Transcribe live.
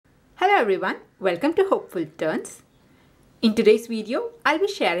Hello everyone, welcome to Hopeful Turns. In today's video, I'll be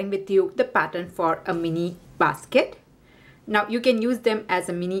sharing with you the pattern for a mini basket. Now you can use them as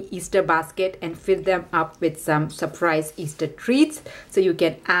a mini Easter basket and fill them up with some surprise Easter treats. So you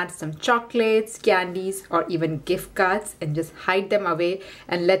can add some chocolates, candies, or even gift cards and just hide them away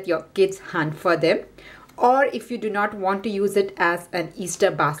and let your kids hunt for them. Or if you do not want to use it as an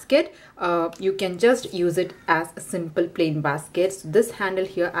Easter basket, you can just use it as a simple plain basket. So this handle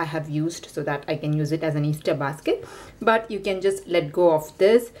here I have used so that I can use it as an Easter basket. But you can just let go of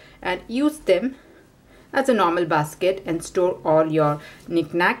this and use them as a normal basket and store all your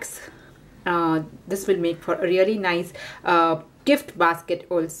knickknacks. This will make for a really nice gift basket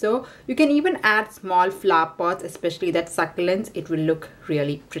also. You can even add small flower pots, especially that succulents. It will look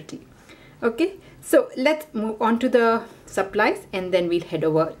really pretty. Okay, so let's move on to the supplies and then we'll head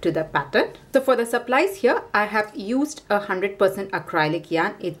over to the pattern. So for the supplies here, I have used 100% acrylic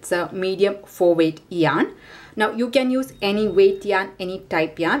yarn. It's a medium 4-weight yarn. Now you can use any weight yarn, any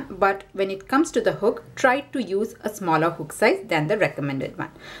type yarn, but when it comes to the hook, try to use a smaller hook size than the recommended one.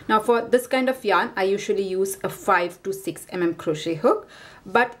 Now for this kind of yarn, I usually use a 5 to 6 mm crochet hook,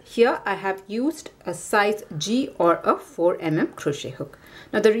 but here I have used a size G or a 4 mm crochet hook.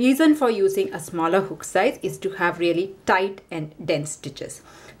 Now the reason for using a smaller hook size is to have really tight and dense stitches.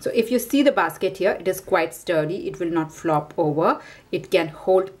 So if you see the basket here, it is quite sturdy. It will not flop over. It can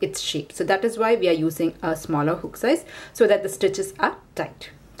hold its shape. So that is why we are using a smaller hook size so that the stitches are tight.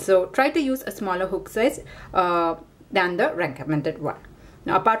 So try to use a smaller hook size than the recommended one.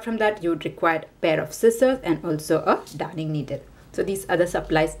 Now apart from that, you would require a pair of scissors and also a darning needle. So these are the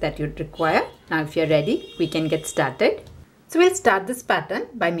supplies that you'd require. Now if you're ready, we can get started. So we'll start this pattern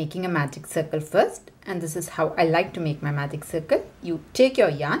by making a magic circle first, and this is how I like to make my magic circle. You take your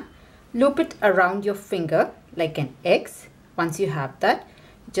yarn, loop it around your finger like an X. Once you have that,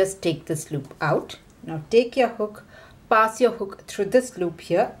 just take this loop out. Now take your hook, pass your hook through this loop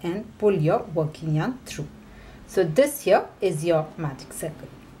here and pull your working yarn through. So this here is your magic circle.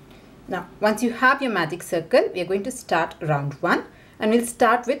 Now once you have your magic circle, we are going to start round 1 and we'll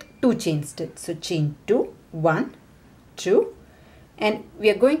start with 2 chain stitches. So chain 2, 1, 2, and we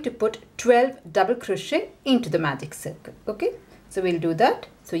are going to put 12 double crochet into the magic circle. Okay, so we'll do that.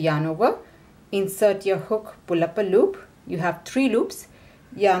 So yarn over, insert your hook, pull up a loop. You have 3 loops.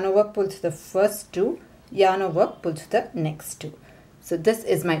 Yarn over, pull to the first 2, yarn over, pull to the next 2. So this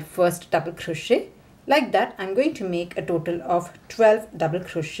is my first double crochet. Like that, I'm going to make a total of 12 double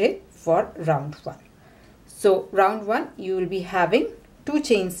crochet for round 1. So round 1, you will be having 2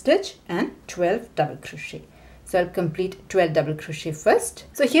 chain stitch and 12 double crochet. So I'll complete 12 double crochet first.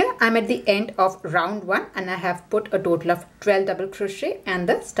 So here I'm at the end of round 1 and I have put a total of 12 double crochet and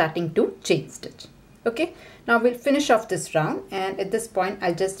the starting 2 chain stitch. Okay, now we'll finish off this round, and at this point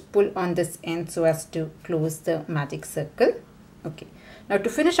I'll just pull on this end so as to close the magic circle. Okay, now to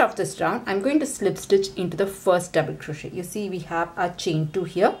finish off this round, I'm going to slip stitch into the first double crochet. You see we have a chain 2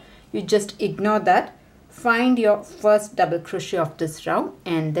 here. You just ignore that. Find your first double crochet of this round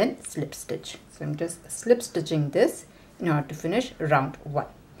and then slip stitch. So I'm just slip stitching this in order to finish round 1.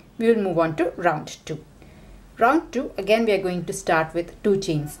 We will move on to round 2. Round 2, again we are going to start with 2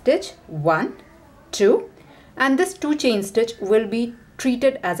 chain stitch, 1, 2, and this 2 chain stitch will be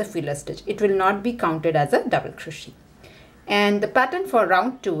treated as a filler stitch. It will not be counted as a double crochet. And the pattern for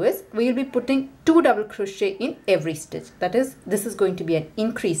round 2 is we will be putting 2 double crochet in every stitch. That is, this is going to be an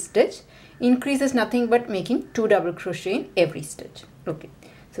increase stitch. Increase is nothing but making 2 double crochet in every stitch. Okay,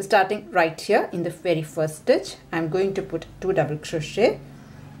 so starting right here in the very first stitch, I'm going to put 2 double crochet.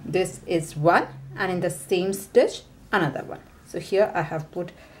 This is 1, and in the same stitch another one. So here I have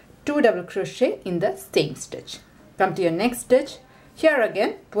put 2 double crochet in the same stitch. Come to your next stitch. Here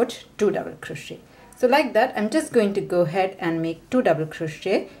again put 2 double crochet. So like that, I'm just going to go ahead and make 2 double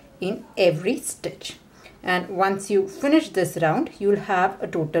crochet in every stitch. And once you finish this round, you'll have a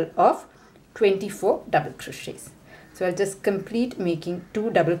total of 24 double crochets. So I'll just complete making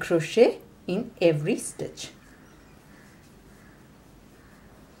 2 double crochet in every stitch.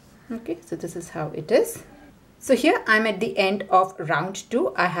 Okay, so this is how it is. So here I'm at the end of round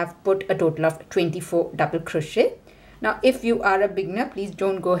 2. I have put a total of 24 double crochet. Now if you are a beginner, please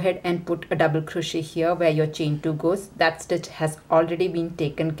don't go ahead and put a double crochet here where your chain 2 goes. That stitch has already been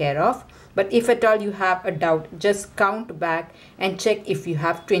taken care of. But if at all you have a doubt, just count back and check if you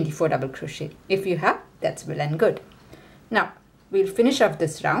have 24 double crochet. If you have, that's well and good. Now we'll finish off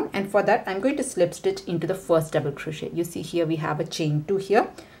this round, and for that I'm going to slip stitch into the first double crochet. You see here we have a chain 2 here.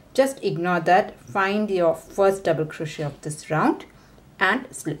 Just ignore that. Find your first double crochet of this round and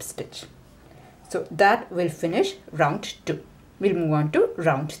slip stitch. So that will finish round 2. we'll move on to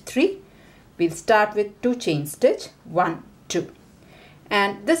round 3. We'll start with 2 chain stitch, 1, 2.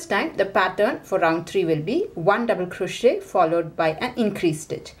 And this time the pattern for round 3 will be 1 double crochet followed by an increase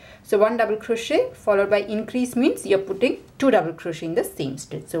stitch. So 1 double crochet followed by increase means you're putting 2 double crochet in the same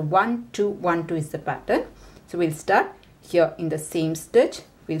stitch. So 1, 2, 1, 2 is the pattern. So we'll start here in the same stitch.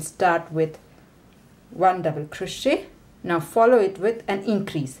 We'll start with 1 double crochet. Now follow it with an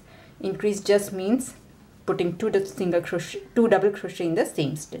increase. Increase just means putting 2 double crochet in the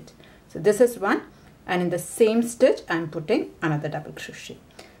same stitch. So this is 1, and in the same stitch I'm putting another double crochet.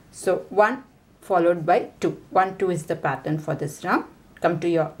 So 1 followed by 2. 1, 2 is the pattern for this round. Come to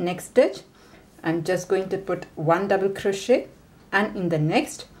your next stitch. I'm just going to put 1 double crochet, and in the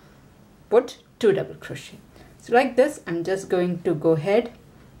next put 2 double crochet. So like this, I'm just going to go ahead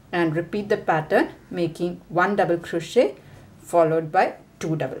and repeat the pattern, making 1 double crochet followed by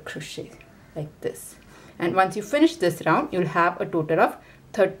 2 double crochet like this. And once you finish this round, you'll have a total of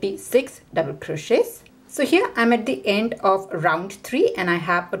 36 double crochets. So here I'm at the end of round 3 and I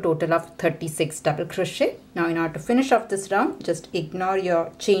have a total of 36 double crochet. Now in order to finish off this round, just ignore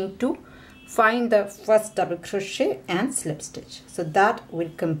your chain 2, find the first double crochet and slip stitch. So that will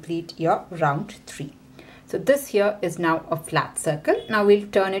complete your round 3. So this here is now a flat circle. Now we'll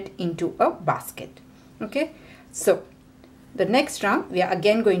turn it into a basket. Okay, so the next round we are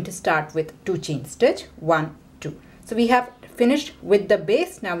again going to start with 2 chain stitch, 1, 2. So we have finished with the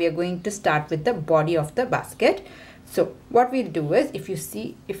base. Now we are going to start with the body of the basket. So what we'll do is, if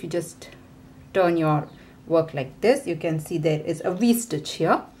you just turn your work like this, you can see there is a V stitch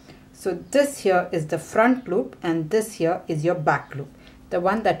here. So this here is the front loop and this here is your back loop. The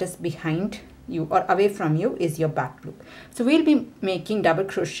one that is behind you or away from you is your back loop. So we'll be making double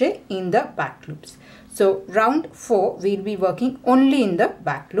crochet in the back loops. So round 4 we'll be working only in the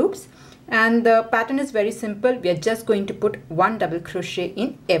back loops, and the pattern is very simple. We are just going to put 1 double crochet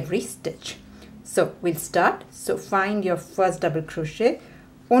in every stitch. So we'll start. So find your first double crochet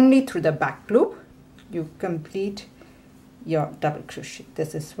only through the back loop. You complete your double crochet.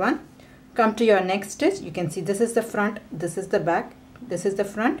 This is 1. Come to your next stitch. You can see this is the front, this is the back, this is the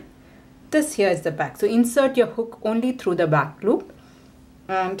front, this here is the back. So insert your hook only through the back loop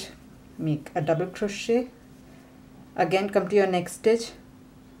and make a double crochet. Again come to your next stitch,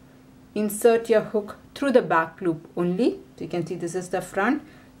 insert your hook through the back loop only. So you can see this is the front,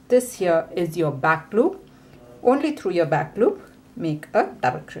 this here is your back loop. Only through your back loop make a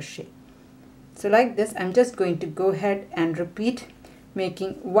double crochet. So like this, I'm just going to go ahead and repeat,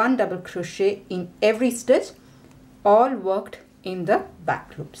 making 1 double crochet in every stitch, all worked in the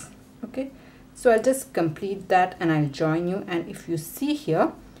back loops. Okay, so I'll just complete that and I'll join you, and if you see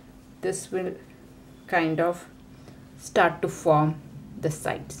here, this will kind of start to form the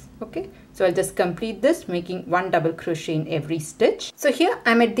sides. Okay, so I'll just complete this, making 1 double crochet in every stitch. So here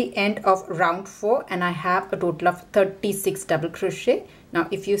I'm at the end of round 4 and I have a total of 36 double crochet. Now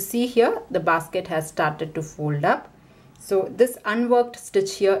if you see here, the basket has started to fold up. So this unworked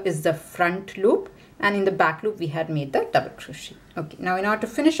stitch here is the front loop, and in the back loop we had made the double crochet. Okay, now in order to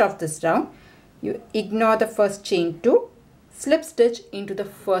finish off this round, you ignore the first chain 2, slip stitch into the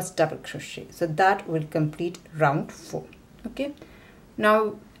first double crochet. So that will complete round 4. Okay,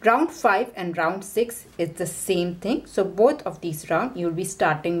 now round 5 and round 6 is the same thing. So both of these rounds you will be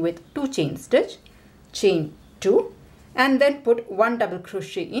starting with 2 chain stitch, chain 2, and then put 1 double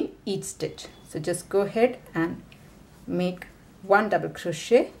crochet in each stitch. So just go ahead and make 1 double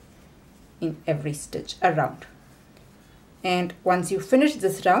crochet in every stitch around. And once you finish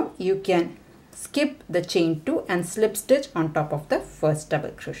this round, you can skip the chain 2 and slip stitch on top of the first double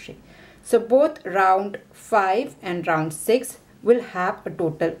crochet. So both round 5 and round 6 will have a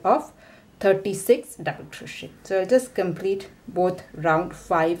total of 36 double crochet. So I'll just complete both round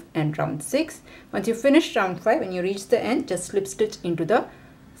 5 and round 6. Once you finish round 5 and you reach the end, just slip stitch into the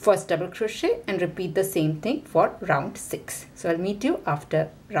first double crochet and repeat the same thing for round 6. So I'll meet you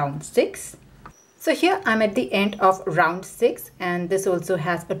after round 6. So here I'm at the end of round 6 and this also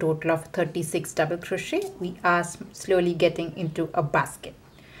has a total of 36 double crochet. We are slowly getting into a basket.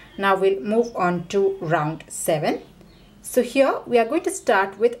 Now we'll move on to round 7. So here we are going to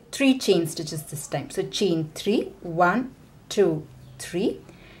start with 3 chain stitches this time. So chain 3, 1, 2, 3,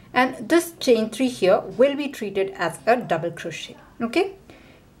 and this chain 3 here will be treated as a double crochet. Okay,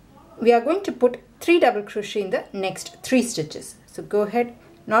 we are going to put 3 double crochet in the next 3 stitches. So go ahead,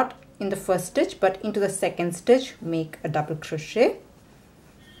 not in the first stitch but into the second stitch, make a double crochet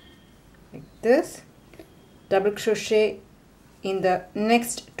like this, double crochet in the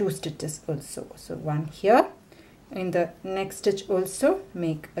next 2 stitches also. So 1 here, in the next stitch also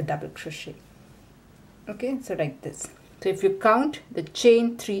make a double crochet. Okay, so like this. So if you count the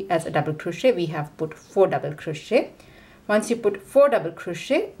chain 3 as a double crochet, we have put 4 double crochet. Once you put 4 double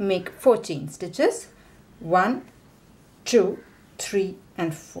crochet, make 4 chain stitches. 1, 2, 3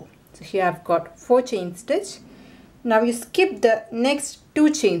 and 4. So here I've got 4 chain stitch. Now you skip the next 2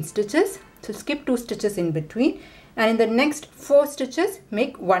 chain stitches. So skip 2 stitches in between, and in the next 4 stitches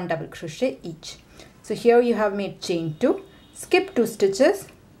make 1 double crochet each. So here you have made chain 2, skip 2 stitches,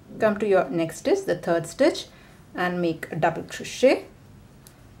 come to your next stitch, the 3rd stitch, and make a double crochet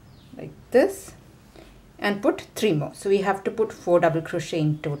like this, and put 3 more. So we have to put 4 double crochet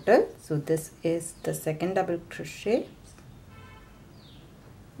in total. So this is the 2nd double crochet,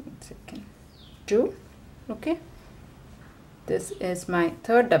 2, okay. This is my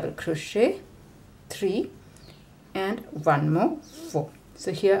 3rd double crochet, 3, and 1 more, 4.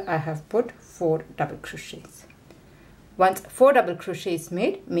 So here I have put 4 double crochets. Once 4 double crochets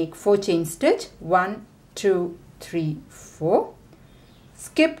made, make 4 chain stitch, 1, 2, 3, 4.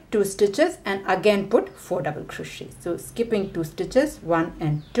 Skip 2 stitches and again put 4 double crochets. So skipping 2 stitches, 1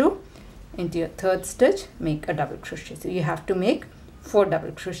 and 2, into your 3rd stitch, make a double crochet. So you have to make 4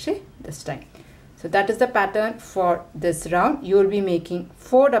 double crochet this time. So that is the pattern for this round. You will be making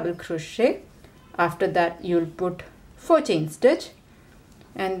 4 double crochet. After that you will put 4 chain stitch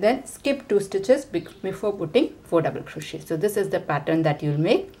and then skip 2 stitches before putting 4 double crochet. So this is the pattern that you will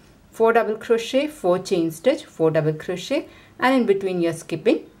make. 4 double crochet, 4 chain stitch, 4 double crochet, and in between you're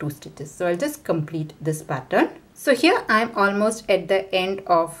skipping 2 stitches. So I'll just complete this pattern. So here I'm almost at the end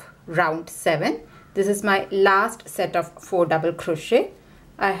of round 7. This is my last set of 4 double crochet.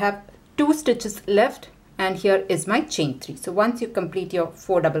 I have 2 stitches left and here is my chain 3. So once you complete your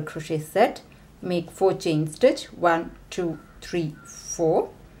 4 double crochet set, make 4 chain stitch, 1, 2, 3, 4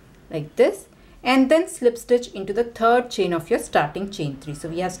 like this, and then slip stitch into the 3rd chain of your starting chain 3. So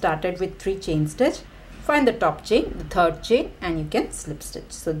we have started with 3 chain stitch. Find the top chain, the 3rd chain, and you can slip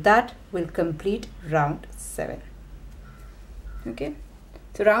stitch. So that will complete round 7. Okay,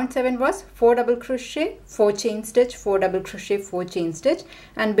 so round 7 was 4 double crochet, 4 chain stitch, 4 double crochet, 4 chain stitch,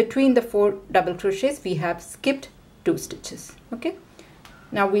 and between the 4 double crochets we have skipped 2 stitches. Okay,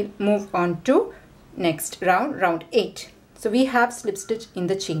 now we'll move on to next round, round 8. So we have slip stitch in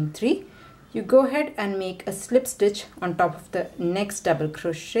the chain 3. You go ahead and make a slip stitch on top of the next double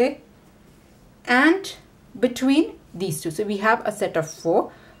crochet and between these two. So we have a set of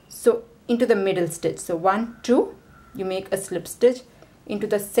 4. So into the middle stitch. So 1, 2, you make a slip stitch into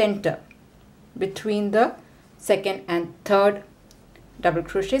the center between the 2nd and 3rd double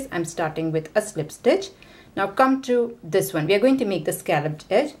crochets. I'm starting with a slip stitch. Now come to this one. We are going to make the scalloped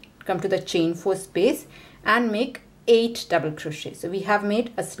edge. Come to the chain 4 space and make 8 double crochet. So we have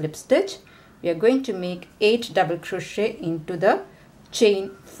made a slip stitch. We are going to make 8 double crochet into the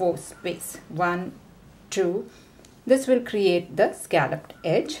chain 4 space. 1, 2. This will create the scalloped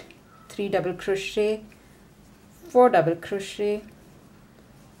edge. 3 double crochet, 4 double crochet,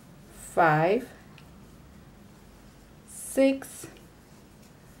 5, 6,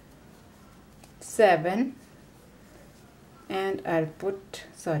 7, and I'll put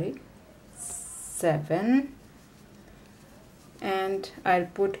 7, and I'll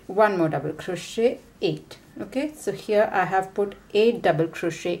put 1 more double crochet, 8. Okay, so here I have put 8 double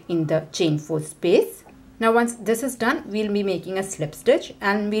crochet in the chain 4 space. Now once this is done, we'll be making a slip stitch,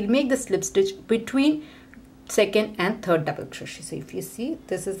 and we'll make the slip stitch between 2nd and 3rd double crochet. So if you see,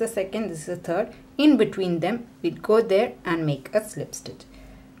 this is the 2nd, this is the 3rd. In between them, we'll go there and make a slip stitch.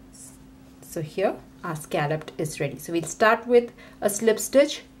 So here our scalloped is ready. So we'll start with a slip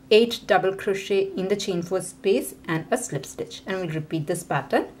stitch, 8 double crochet in the chain 4 space and a slip stitch, and we'll repeat this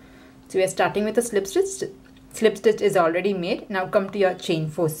pattern. So we are starting with a slip stitch. Slip stitch is already made. Now come to your chain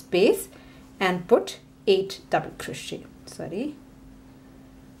 4 space and put 8 double crochet.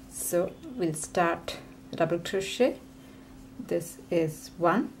 So we'll start the double crochet. This is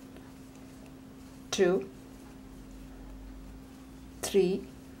 1, 2, 3,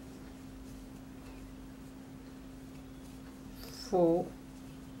 4,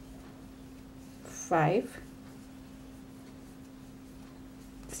 5,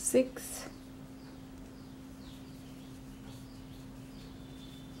 6,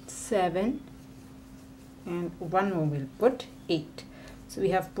 7, and 1 more we'll put 8. So we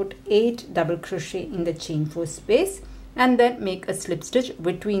have put 8 double crochet in the chain 4 space, and then make a slip stitch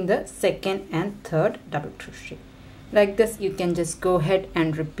between the 2nd and 3rd double crochet. Like this, you can just go ahead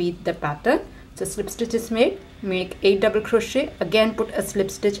and repeat the pattern. So slip stitch is made, make 8 double crochet, again put a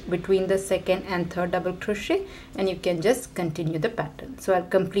slip stitch between the 2nd and 3rd double crochet, and you can just continue the pattern. So I'll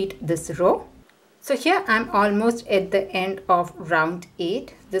complete this row. So here I'm almost at the end of round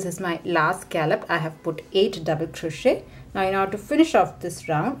 8. This is my last scallop. I have put 8 double crochet. Now in order to finish off this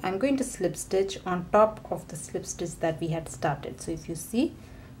round, I'm going to slip stitch on top of the slip stitch that we had started. So if you see,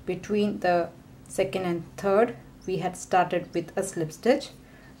 between the second and third, we had started with a slip stitch.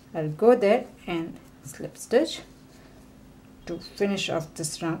 I'll go there and slip stitch to finish off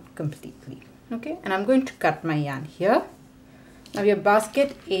this round completely. Okay, and I'm going to cut my yarn here. Now your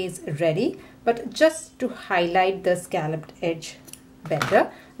basket is ready, but just to highlight the scalloped edge better,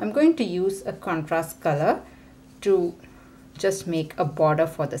 I'm going to use a contrast color to just make a border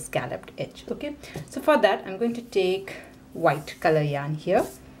for the scalloped edge. Okay, so for that I'm going to take white color yarn here.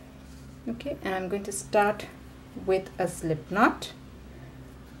 Okay, and I'm going to start with a slip knot,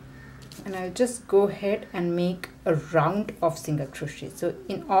 and I'll just go ahead and make a round of single crochet. So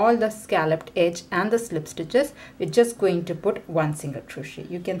in all the scalloped edge and the slip stitches, we're just going to put one single crochet.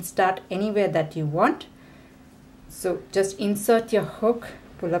 You can start anywhere that you want. So just insert your hook,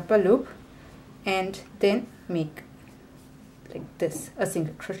 pull up a loop, and then make like this a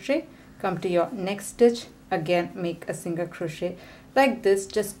single crochet. Come to your next stitch, again make a single crochet. Like this,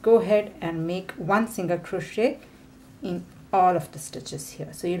 just go ahead and make one single crochet in all of the stitches here.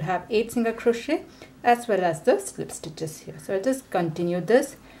 So you'll have 8 single crochet as well as the slip stitches here. So I'll just continue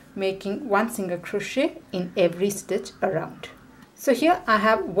this, making one single crochet in every stitch around. So here I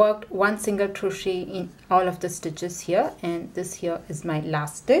have worked one single crochet in all of the stitches here, and this here is my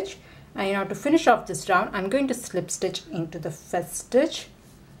last stitch. And now to finish off this round, I'm going to slip stitch into the first stitch,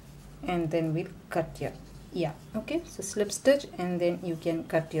 and then we'll cut your yarn. Okay, so slip stitch, and then you can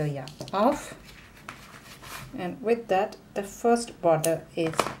cut your yarn off. And with that, the first border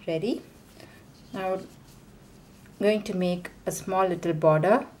is ready. Now I'm going to make a small little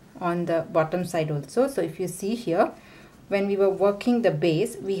border on the bottom side also. So if you see here, when we were working the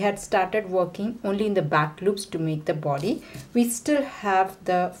base, we had started working only in the back loops to make the body. We still have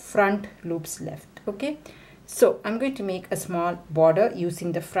the front loops left. Okay, so I'm going to make a small border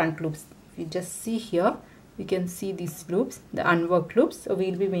using the front loops. If you just see here, you can see these loops, the unworked loops. So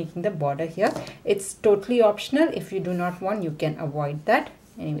we'll be making the border here. It's totally optional. If you do not want, you can avoid that.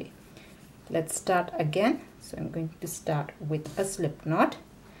 Anyway, let's start again. So I'm going to start with a slip knot,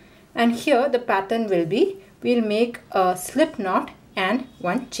 and here the pattern will be, we'll make a slip knot and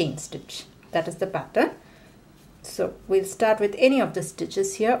one chain stitch. That is the pattern. So we'll start with any of the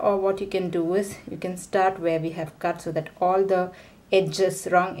stitches here, or what you can do is you can start where we have cut so that all the edges,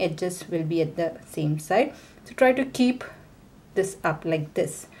 wrong edges, will be at the same side. So try to keep this up like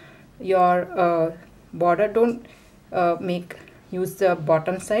this. Your border, don't use the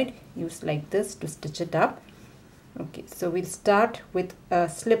bottom side, use like this to stitch it up. Okay, so we'll start with a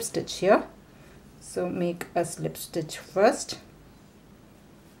slip stitch here. So make a slip stitch first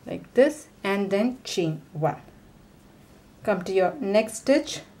like this, and then chain 1. Come to your next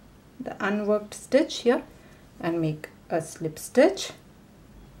stitch, the unworked stitch here, and make a slip stitch,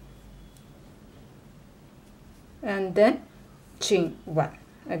 and then chain 1.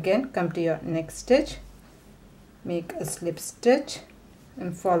 Again, come to your next stitch, make a slip stitch,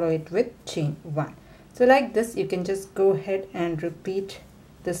 and follow it with chain 1. So like this, you can just go ahead and repeat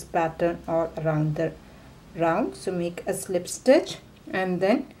this pattern all around the round. So make a slip stitch and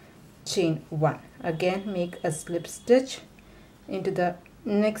then chain 1. Again, make a slip stitch into the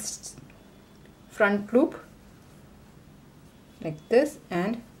next front loop like this,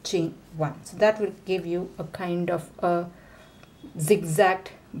 and chain 1. So that will give you a kind of a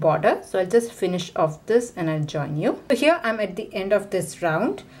zigzagged border. So I'll just finish off this and I'll join you. So here I'm at the end of this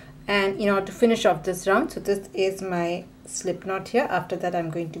round, and in order to finish off this round, so this is my slip knot here. After that,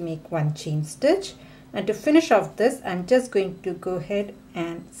 I'm going to make one chain stitch, and to finish off this, I'm just going to go ahead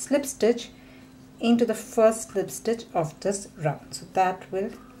and slip stitch into the first slip stitch of this round. So that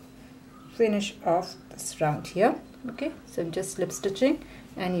will finish off this round here. Okay, so I'm just slip stitching,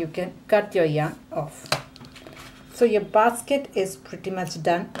 and you can cut your yarn off. So your basket is pretty much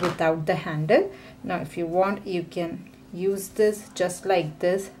done without the handle. Now if you want, you can use this just like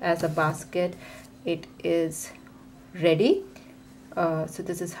this as a basket. It is ready. So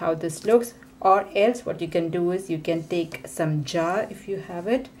this is how this looks. Or else what you can do is you can take some jar if you have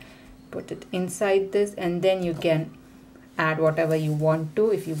it, put it inside this, and then you can add whatever you want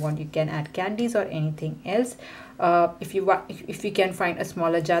to. If you want, you can add candies or anything else. If you can find a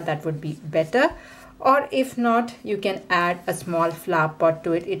smaller jar, that would be better. Or if not, you can add a small flower pot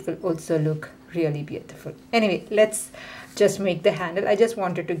to it. It will also look really beautiful. Anyway, let's just make the handle. I just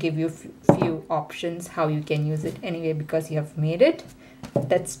wanted to give you few options how you can use it anyway, because you have made it.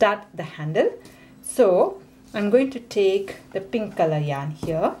 Let's start the handle. So I'm going to take the pink color yarn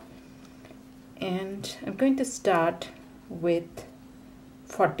here, and I'm going to start with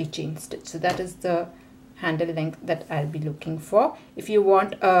 40 chain stitch. So that is the handle length that I'll be looking for. If you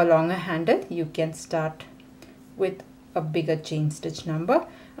want a longer handle, you can start with a bigger chain stitch number.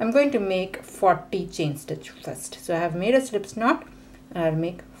 I'm going to make 40 chain stitch first. So I have made a slip knot and I'll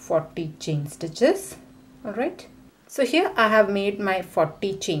make 40 chain stitches. Alright, so here I have made my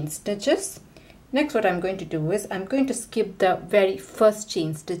 40 chain stitches. Next, what I'm going to do is I'm going to skip the very first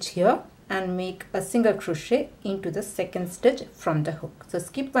chain stitch here and make a single crochet into the second stitch from the hook. So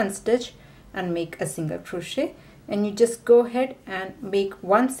skip one stitch and make a single crochet, and you just go ahead and make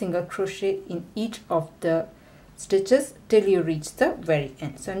one single crochet in each of the stitches till you reach the very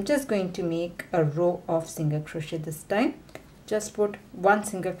end. So I'm just going to make a row of single crochet this time. Just put one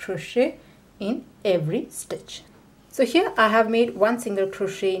single crochet in every stitch. So here I have made one single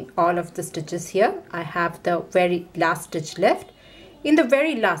crochet in all of the stitches here. I have the very last stitch left. In the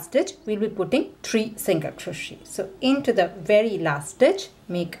very last stitch, we'll be putting 3 single crochet. So into the very last stitch,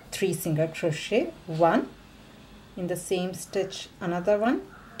 make 3 single crochet, 1, in the same stitch another one,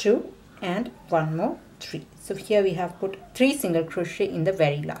 2, and one more, 3. So here we have put 3 single crochet in the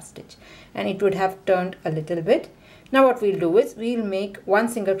very last stitch, and it would have turned a little bit. Now what we'll do is we'll make 1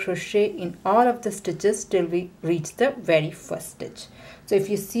 single crochet in all of the stitches till we reach the very first stitch. So if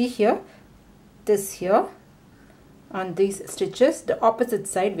you see here, this here, on these stitches, the opposite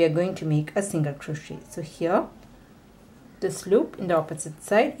side, we are going to make a single crochet. So here, this loop in the opposite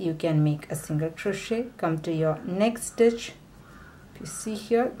side, you can make a single crochet, come to your next stitch. If you see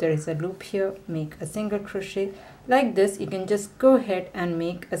here, there is a loop here, make a single crochet. Like this, you can just go ahead and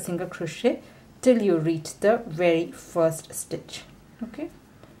make a single crochet till you reach the very first stitch. Okay,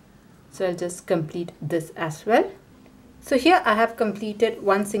 so I'll just complete this as well. So here I have completed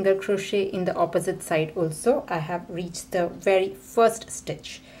 1 single crochet in the opposite side also. I have reached the very first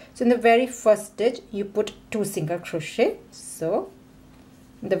stitch. So in the very first stitch, you put 2 single crochet. So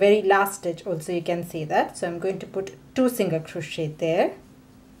in the very last stitch also you can say that. So I'm going to put 2 single crochet there,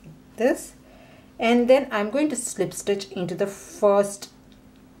 like this. And then I'm going to slip stitch into the first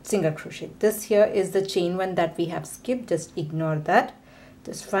single crochet. This here is the chain one that we have skipped. Just ignore that.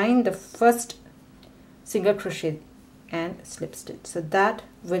 Just find the first single crochet and slip stitch. So that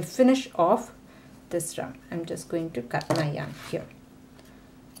will finish off this round. I'm just going to cut my yarn here.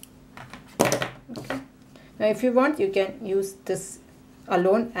 Okay. Now if you want, you can use this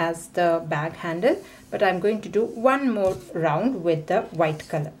alone as the bag handle, but I'm going to do one more round with the white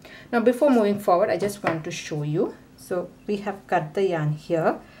color. Now before moving forward, I just want to show you. So we have cut the yarn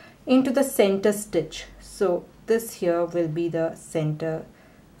here into the center stitch. So this here will be the center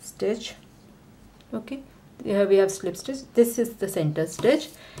stitch. Okay. Here we have slip stitch. This is the center stitch,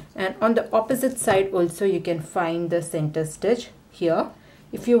 and on the opposite side also you can find the center stitch here.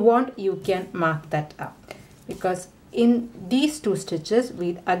 If you want, you can mark that up, because in these 2 stitches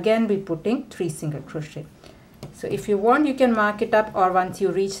we'll again be putting 3 single crochet. So if you want, you can mark it up, or once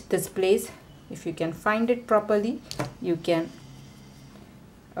you reach this place, if you can find it properly, you can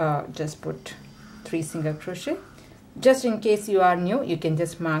just put 3 single crochet. Just in case you are new, you can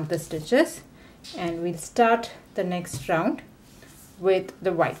just mark the stitches. And we'll start the next round with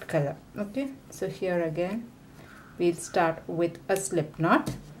the white color. Okay, so here again we'll start with a slip knot.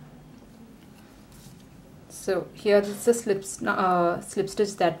 So here is the slip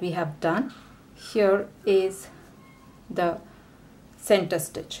stitch that we have done. Here is the center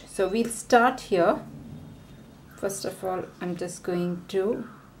stitch. So we'll start here. First of all, I'm just going to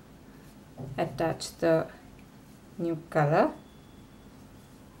attach the new color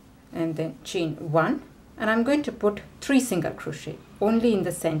and then chain 1, and I'm going to put 3 single crochet only in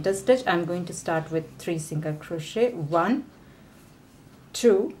the center stitch. I'm going to start with 3 single crochet, 1,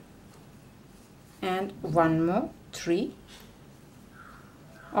 2, and one more, 3,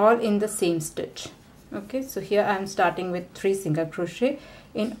 all in the same stitch. Okay, so here I'm starting with 3 single crochet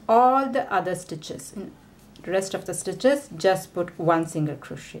in all the other stitches. In the rest of the stitches, just put 1 single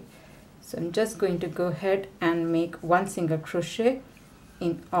crochet. So I'm just going to go ahead and make 1 single crochet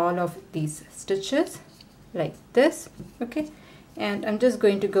in all of these stitches like this. Okay, and I'm just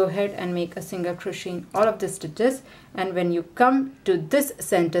going to go ahead and make a single crochet in all of the stitches, and when you come to this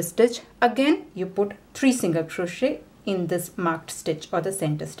center stitch, again you put 3 single crochet in this marked stitch or the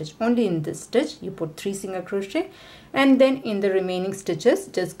center stitch. Only in this stitch you put 3 single crochet, and then in the remaining stitches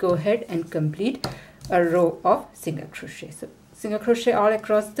just go ahead and complete a row of single crochet. So single crochet all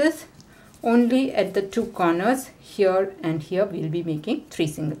across this. Only at the 2 corners here and here we'll be making 3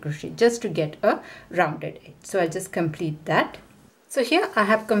 single crochet just to get a rounded edge. So I'll just complete that. So here I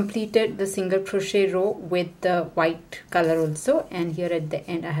have completed the single crochet row with the white color also, and here at the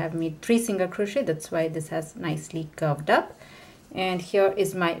end I have made 3 single crochet. That's why this has nicely curved up. And here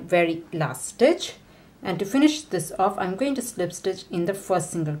is my very last stitch, and to finish this off I'm going to slip stitch in the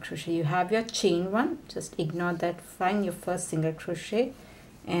first single crochet. You have your chain one, just ignore that, find your first single crochet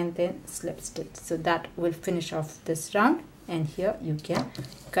and then slip stitch. So that will finish off this round, and here you can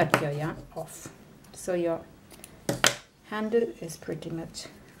cut your yarn off. So your handle is pretty much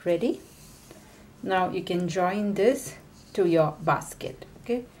ready. Now you can join this to your basket.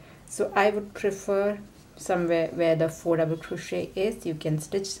 Okay, so I would prefer somewhere where the 4 double crochet is. You can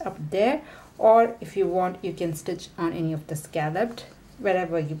stitch up there, or if you want you can stitch on any of the scalloped,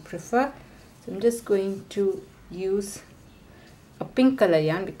 wherever you prefer. So I'm just going to use a pink color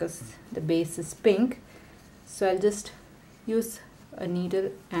yarn because the base is pink. So I'll just use a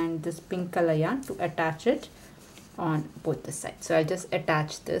needle and this pink color yarn to attach it on both the sides. So I'll just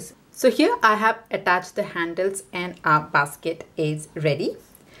attach this. So here I have attached the handles and our basket is ready.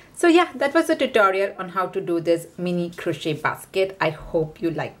 So yeah, that was a tutorial on how to do this mini crochet basket. I hope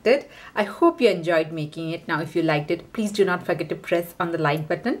you liked it. I hope you enjoyed making it. Now if you liked it, please do not forget to press on the like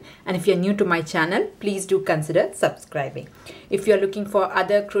button, and if you're new to my channel, please do consider subscribing. If you're looking for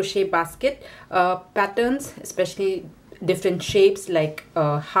other crochet basket patterns, especially different shapes like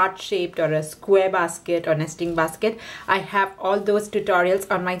a heart shaped or a square basket or nesting basket, I have all those tutorials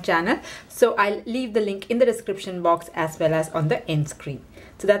on my channel. So I'll leave the link in the description box as well as on the end screen.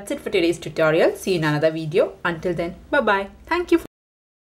 So that's it for today's tutorial. See you in another video. Until then, bye bye. Thank you.